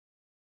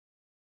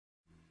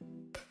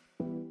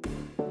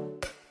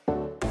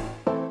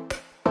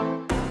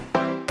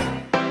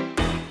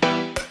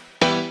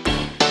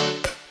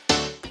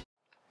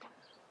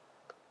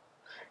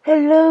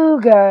Hello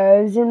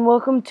guys, and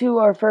welcome to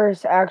our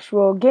first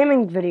actual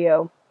gaming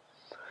video.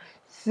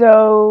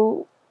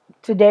 So,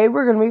 today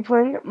we're going to be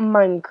playing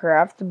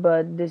Minecraft,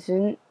 but this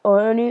isn't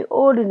any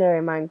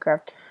ordinary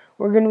Minecraft.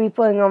 We're going to be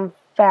playing on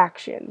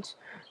factions.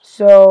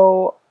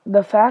 So,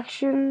 the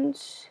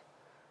factions,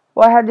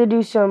 well, I had to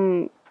do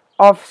some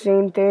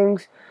off-scene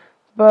things,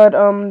 but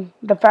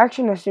the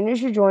faction, as soon as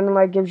you join it,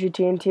 like, gives you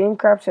TNT and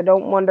crap, so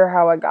don't wonder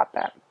how I got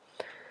that.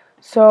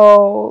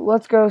 So,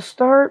 let's go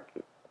start.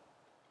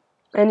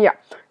 And yeah,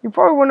 you're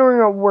probably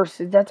wondering what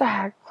worse is. That's a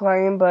hack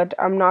claim, but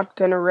I'm not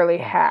going to really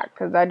hack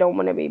because I don't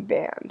want to be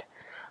banned.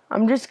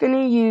 I'm just going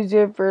to use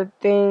it for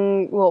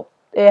well,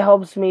 it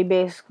helps me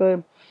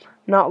basically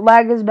not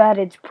lag as bad.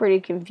 It's pretty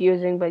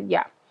confusing, but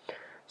yeah.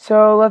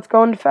 So let's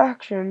go into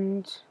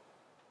factions.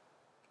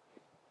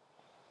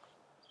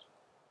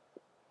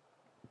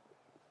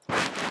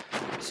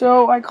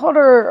 So I called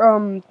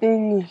our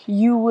thing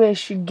You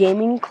Wish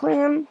Gaming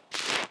Clan.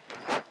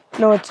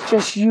 No, it's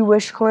just You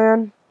Wish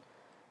Clan.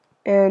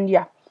 And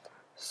yeah.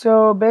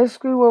 So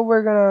basically what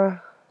we're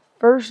gonna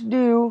first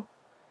do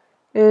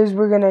is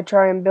we're gonna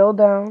try and build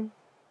down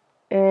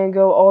and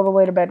go all the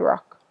way to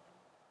bedrock.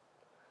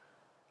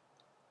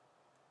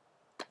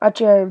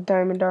 Actually, I have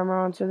diamond armor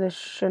on, so this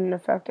shouldn't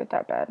affect it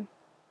that bad.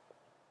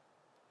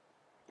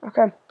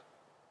 Okay.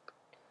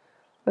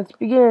 Let's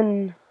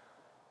begin.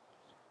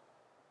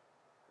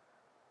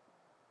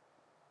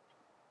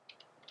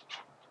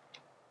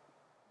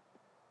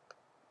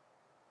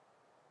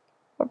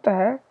 What the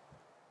heck?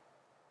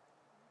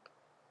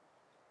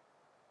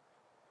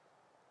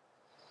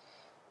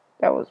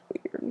 That was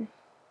weird.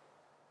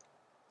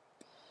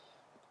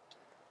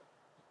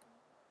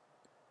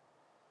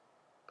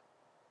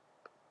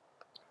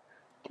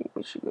 I think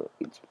we should go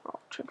eat some raw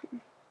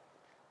chicken.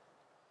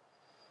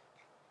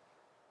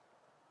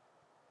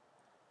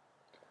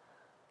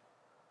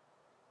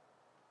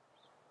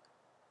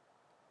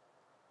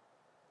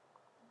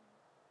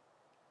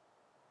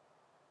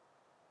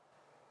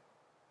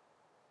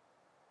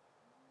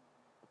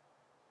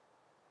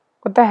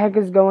 What the heck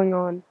is going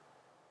on?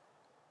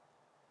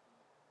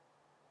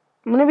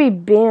 I'm gonna be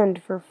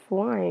banned for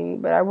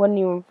flying, but I wasn't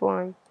even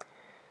flying.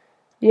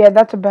 Yeah,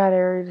 that's a bad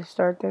area to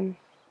start then.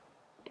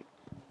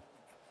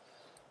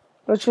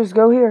 Let's just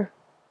go here.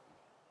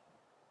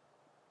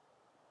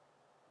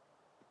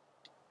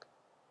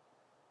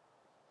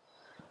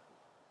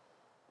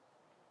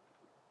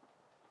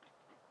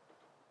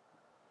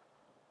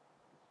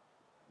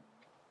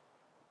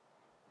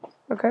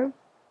 Okay.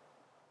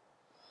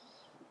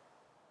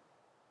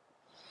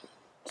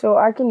 So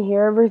I can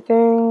hear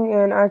everything,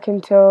 and I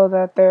can tell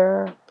that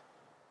there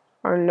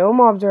are no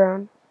mobs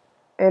around.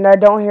 And I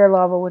don't hear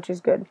lava, which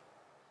is good.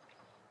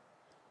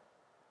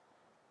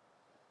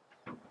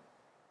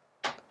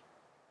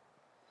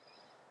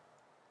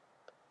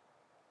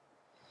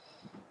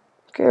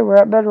 Okay, we're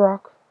at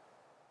bedrock.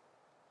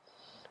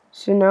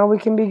 So now we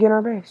can begin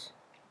our base.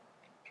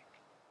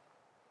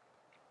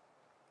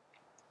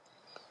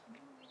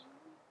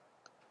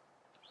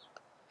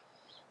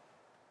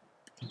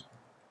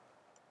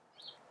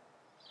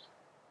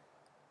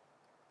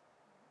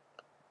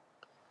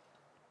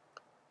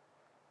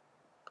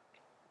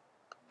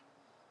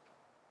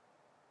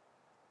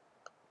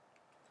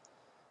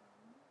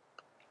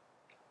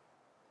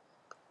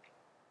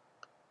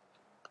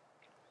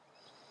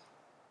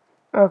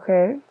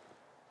 Okay.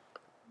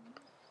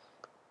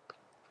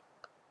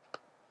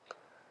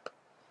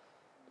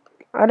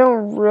 I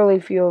don't really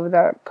feel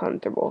that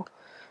comfortable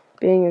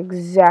being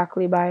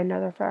exactly by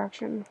another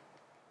faction.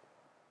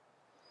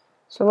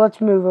 So let's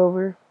move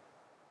over.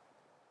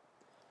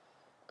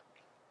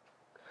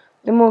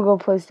 Then we'll go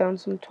place down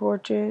some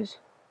torches.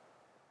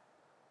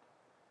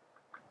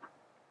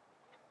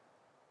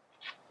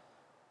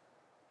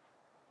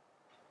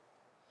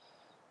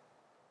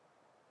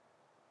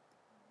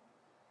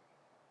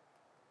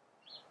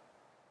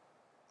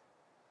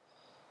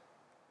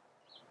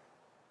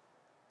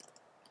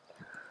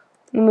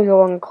 Then we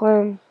go on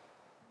claim.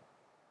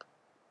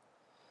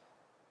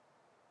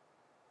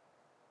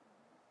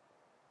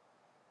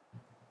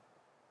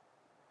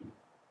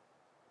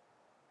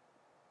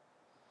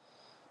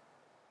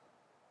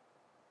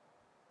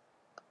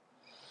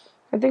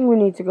 I think we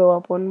need to go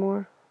up one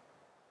more.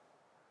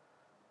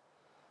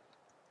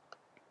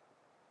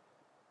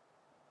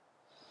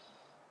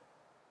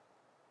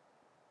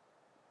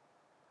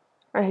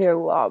 I hear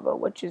lava,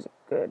 which is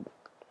good.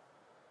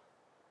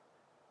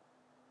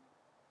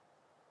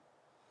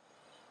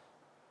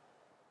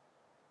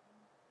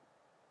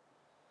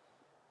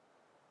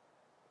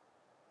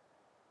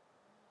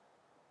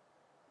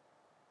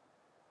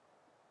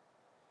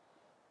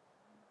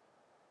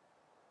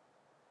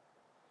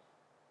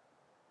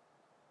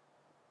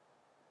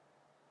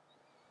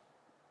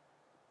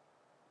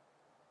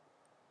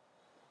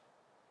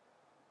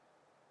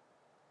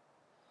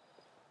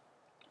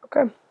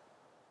 Okay.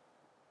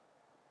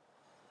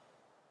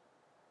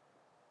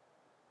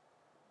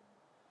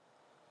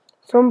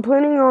 So I'm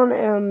planning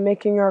on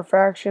making our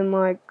faction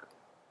like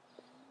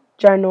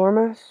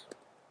ginormous.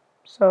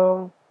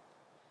 So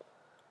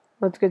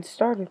let's get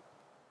started.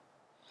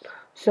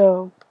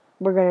 So,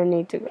 we're gonna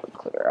need to go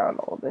clear out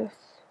all this.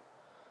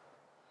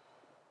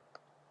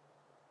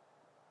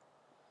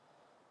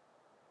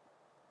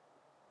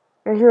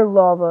 I hear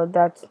lava.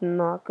 That's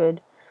not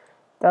good.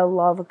 That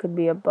lava could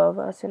be above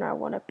us, and I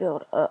want to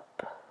build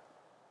up.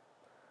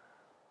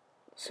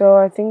 So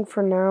I think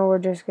for now we're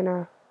just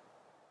gonna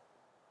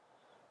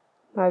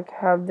like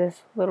have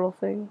this little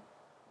thing.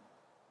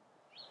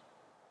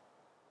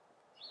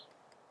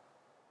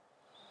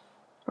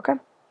 Okay.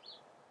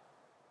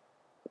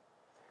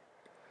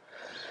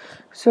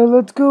 So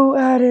let's go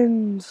add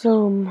in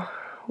some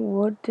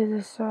wood to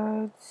the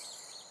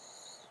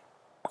sides.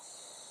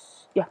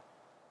 Yeah.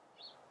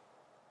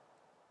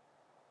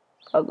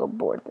 I'll go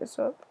board this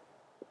up.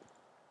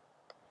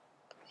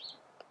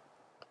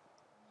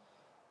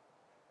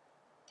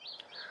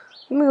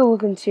 Let me go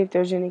look and see if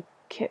there's any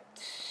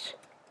kits.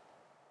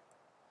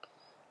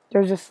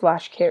 There's a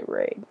slash kit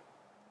raid.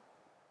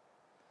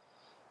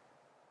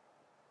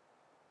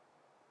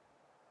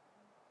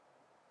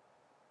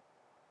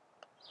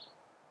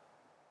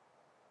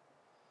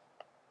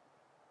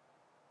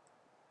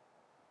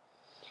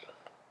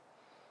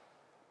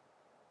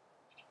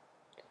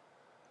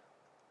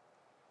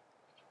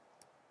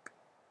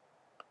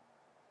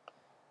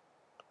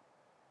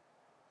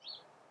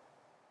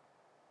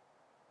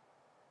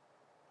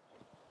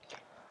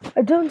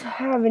 I don't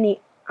have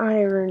any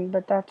iron,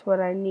 but that's what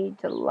I need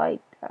to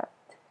light that.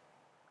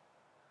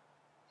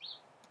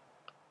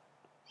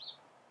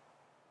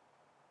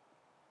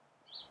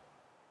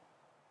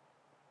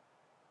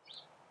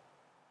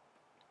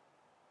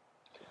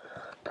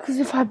 Because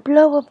if I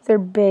blow up their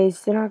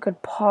base, then I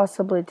could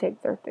possibly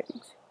take their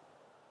things.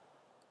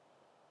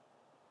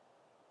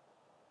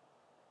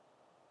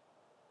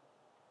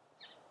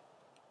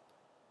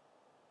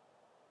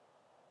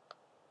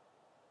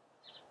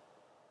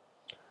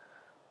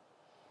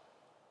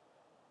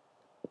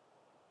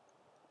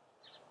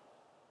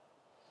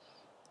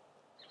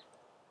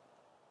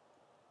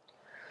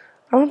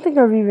 I don't think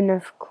I've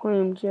even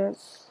claimed yet.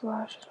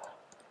 Slash it up.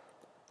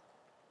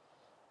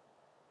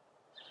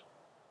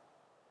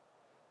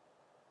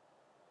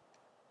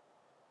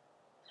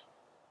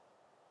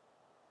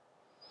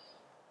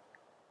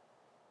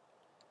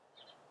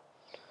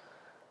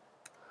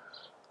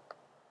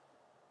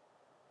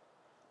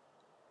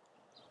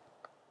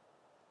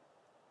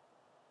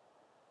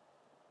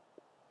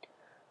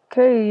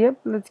 Okay, yep,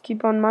 let's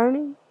keep on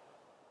mining.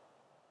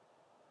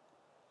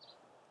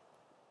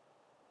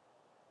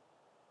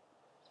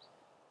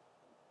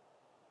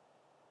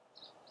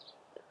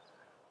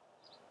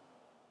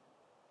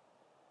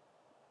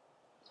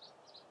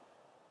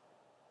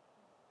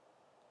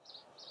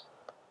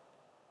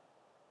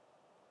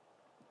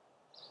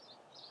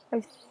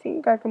 I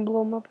think I can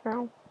blow them up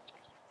now.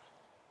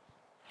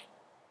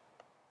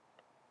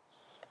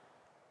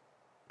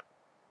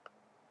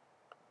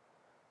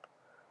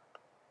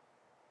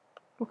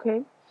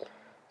 Okay,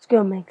 let's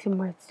go make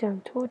some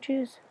redstone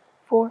torches.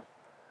 4.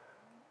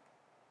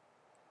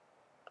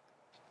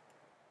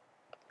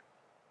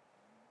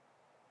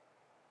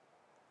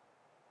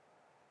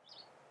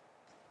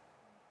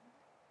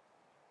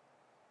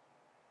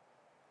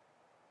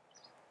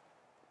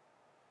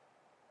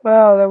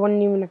 Wow, there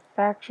wasn't even a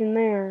faction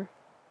there.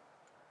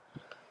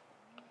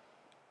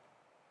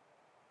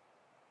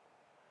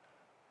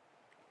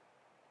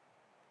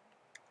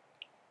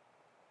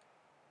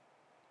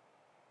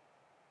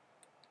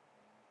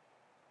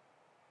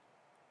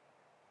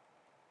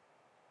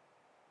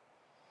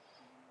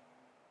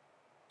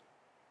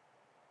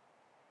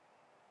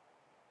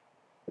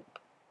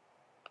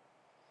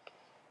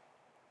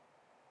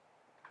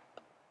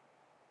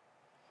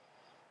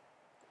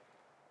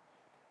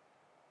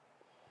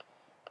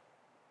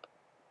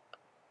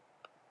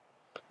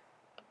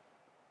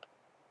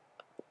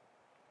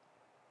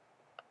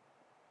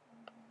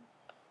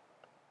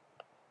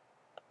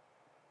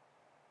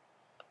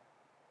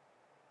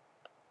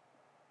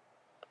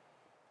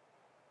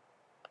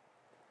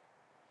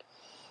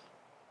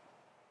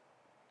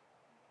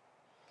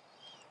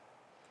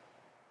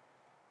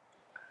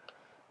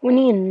 We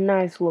need a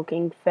nice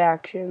looking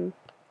faction.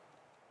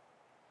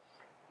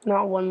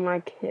 Not one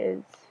like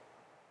his.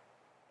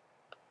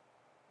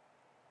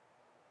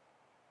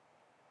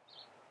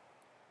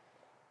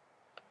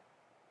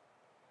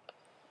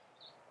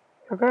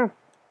 Okay.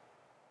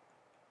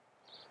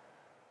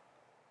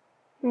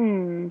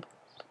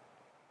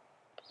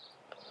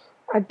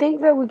 I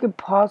think that we could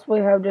possibly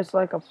have just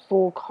like a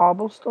full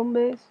cobblestone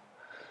base.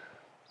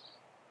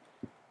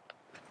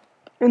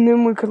 And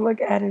then we could like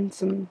add in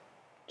some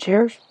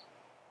chairs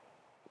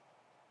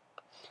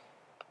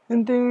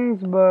and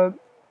things, but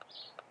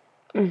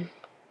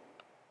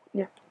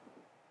yeah.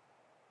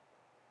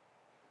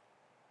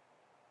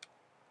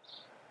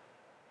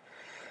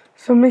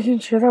 So making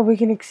sure that we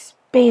can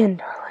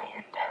expand our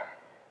land.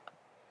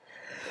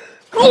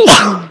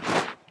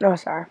 Oh,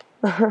 sorry.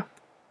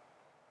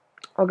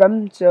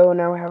 Okay, so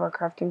now we have our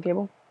crafting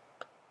table.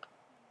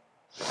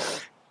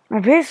 I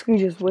basically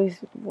just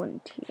wasted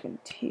 1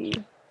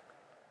 TNT.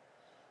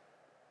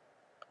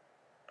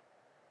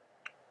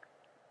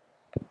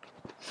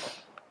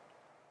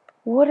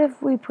 What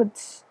if we put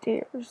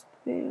stairs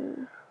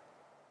there?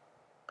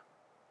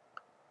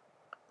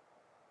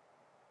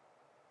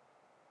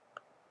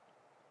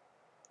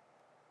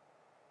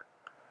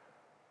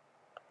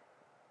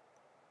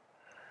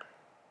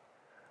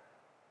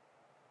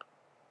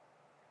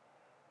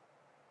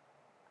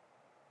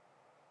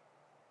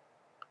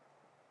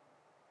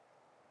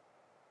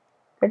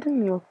 That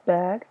doesn't look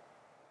bad.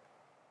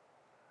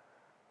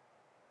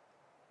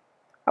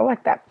 I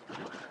like that.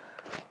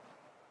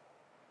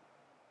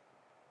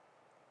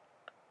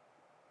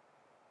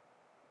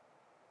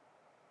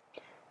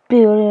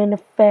 Building a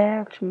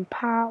faction,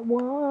 part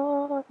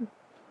 1.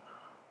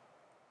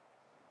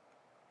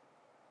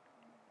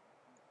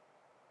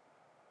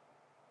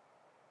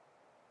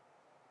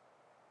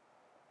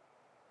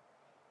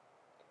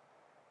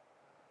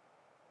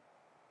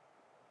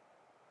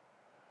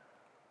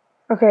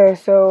 Okay,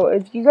 so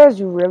if you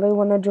guys really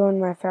want to join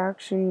my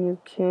faction, you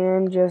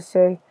can just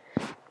say,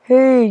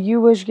 hey, you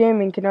Wish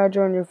Gaming, can I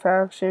join your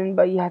faction?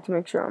 But you have to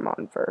make sure I'm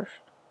on first.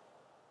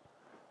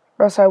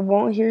 Or else I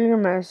won't hear your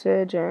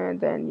message, and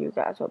then you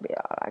guys will be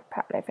all like,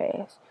 patty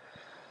face.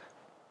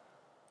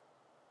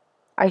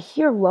 I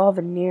hear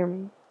lava near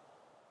me.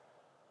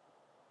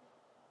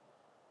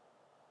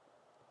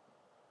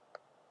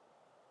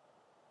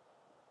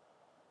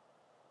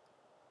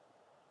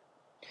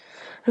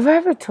 Have I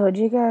ever told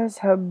you guys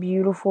how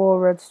beautiful a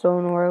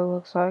redstone ore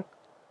looks like?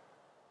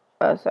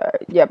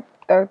 Sorry. Yep,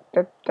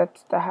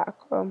 that's the hack.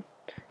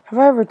 Have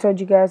I ever told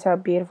you guys how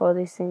beautiful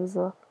these things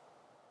look?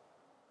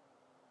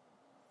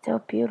 So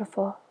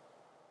beautiful.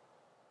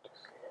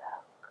 Just look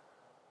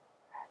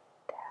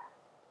at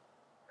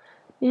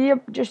that.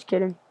 Yep, just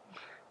kidding.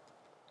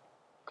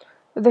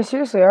 But they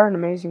seriously are an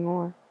amazing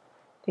ore.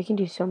 They can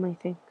do so many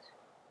things.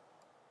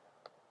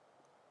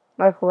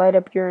 Like light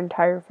up your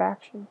entire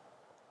faction.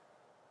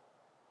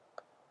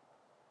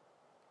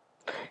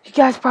 You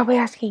guys probably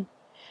asking,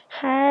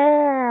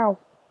 how?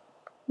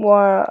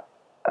 What?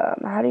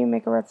 How do you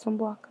make a redstone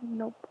block?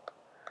 Nope.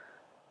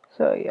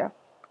 So yeah,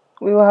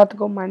 we will have to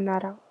go mine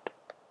that out.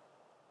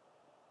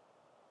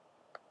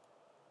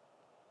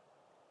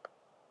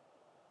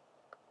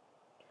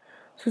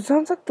 So it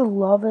sounds like the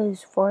lava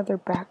is farther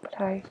back,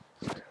 but I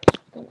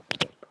don't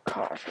take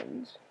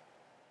precautions.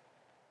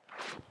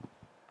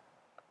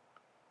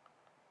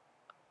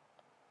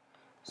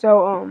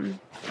 So,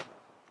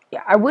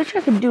 yeah, I wish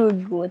I could do a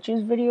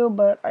glitches video,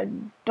 but I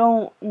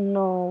don't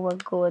know what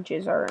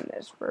glitches are in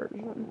this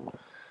version.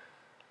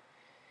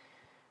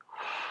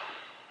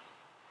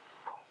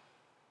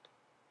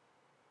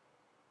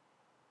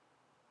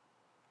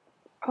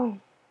 Oh,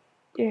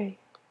 yay.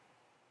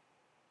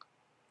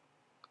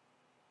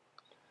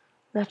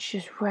 Let's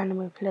just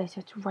randomly place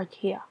it right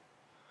here.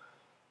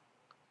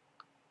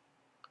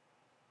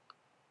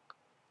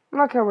 I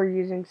like how we're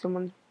using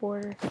someone's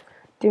border.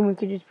 Then we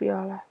could just be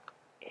all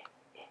like,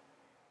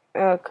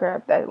 oh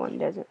crap, that one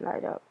doesn't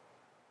light up.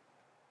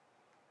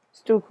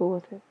 Still cool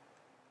with it.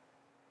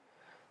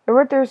 The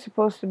right there is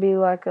supposed to be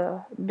like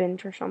a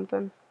bench or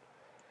something.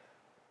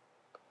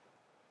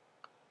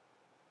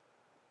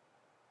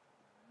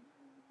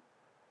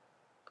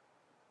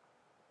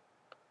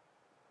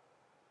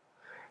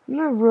 I'm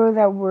not really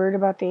that worried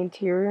about the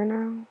interior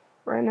now,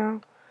 right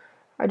now.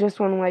 I just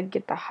want to like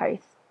get the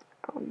height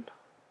down.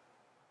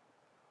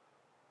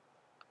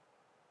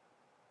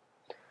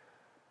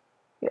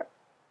 Yeah.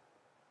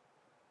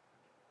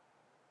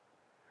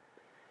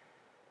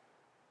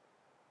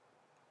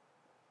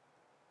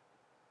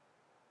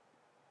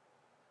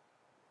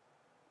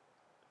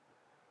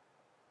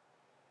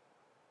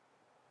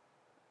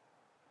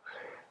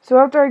 So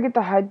after I get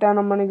the height down,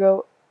 I'm gonna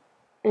go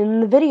in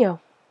the video.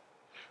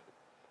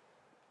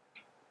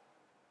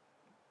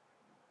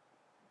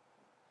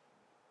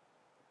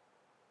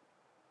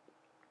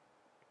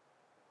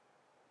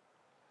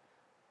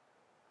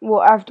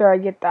 Well, after I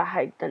get the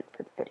height done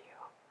for the video.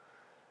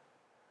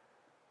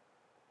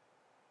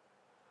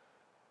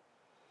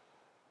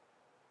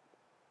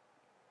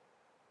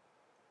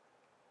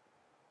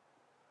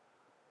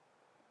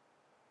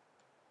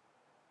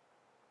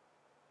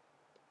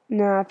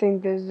 No, I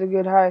think this is a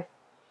good height.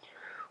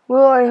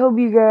 Well, I hope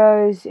you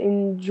guys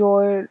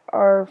enjoyed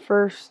our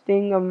first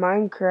thing of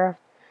Minecraft,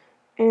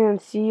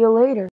 and see you later.